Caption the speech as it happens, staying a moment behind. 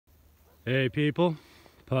Hey people,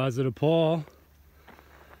 Positive Paul.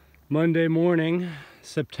 Monday morning,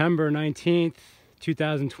 September 19th,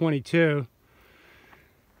 2022.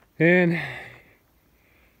 And,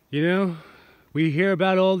 we hear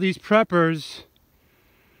about all these preppers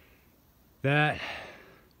that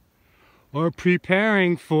are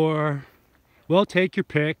preparing for, well, take your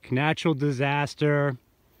pick, natural disaster,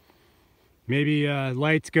 maybe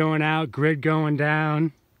lights going out, grid going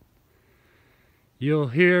down. You'll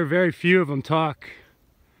hear very few of them talk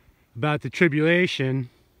about the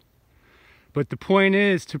tribulation, but the point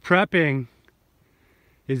is, to prepping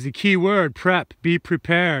is the key word. Prep, be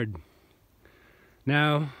prepared.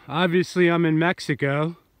 Now, obviously I'm in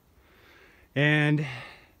Mexico, and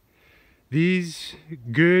these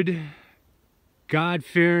good,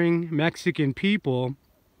 God-fearing Mexican people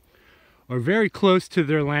are very close to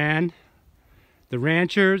their land. The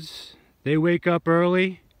ranchers, they wake up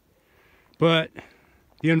early, but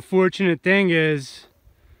the unfortunate thing is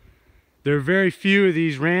there are very few of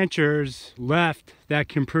these ranchers left that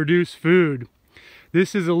can produce food.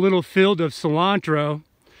 This is a little field of cilantro,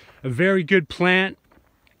 a very good plant.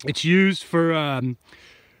 It's used for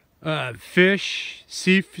fish,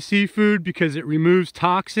 seafood, because it removes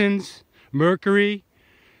toxins, mercury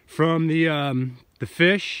from the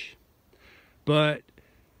fish. But,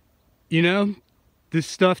 this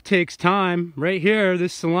stuff takes time. Right here,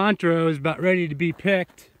 this cilantro is about ready to be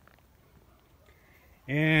picked.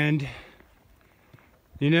 And,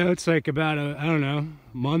 it's like about a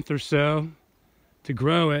month or so to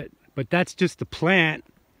grow it. But that's just the plant.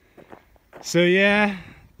 So yeah,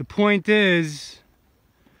 the point is,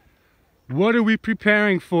 what are we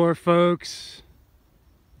preparing for, folks?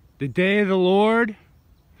 The day of the Lord?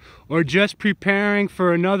 Or just preparing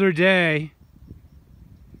for another day?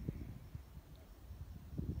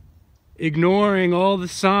 Ignoring all the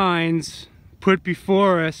signs put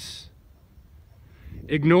before us,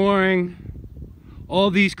 ignoring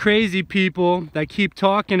all these crazy people that keep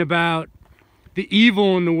talking about the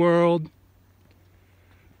evil in the world.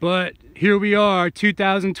 But here we are,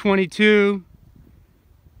 2022,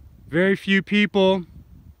 very few people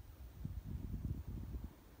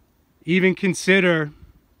even consider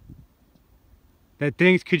that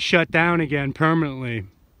things could shut down again permanently.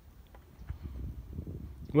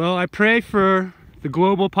 Well, I pray for the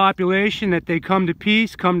global population that they come to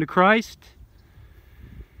peace, come to Christ.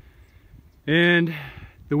 And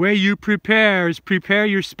the way you prepare is prepare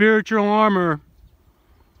your spiritual armor,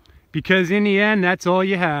 because in the end, that's all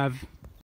you have.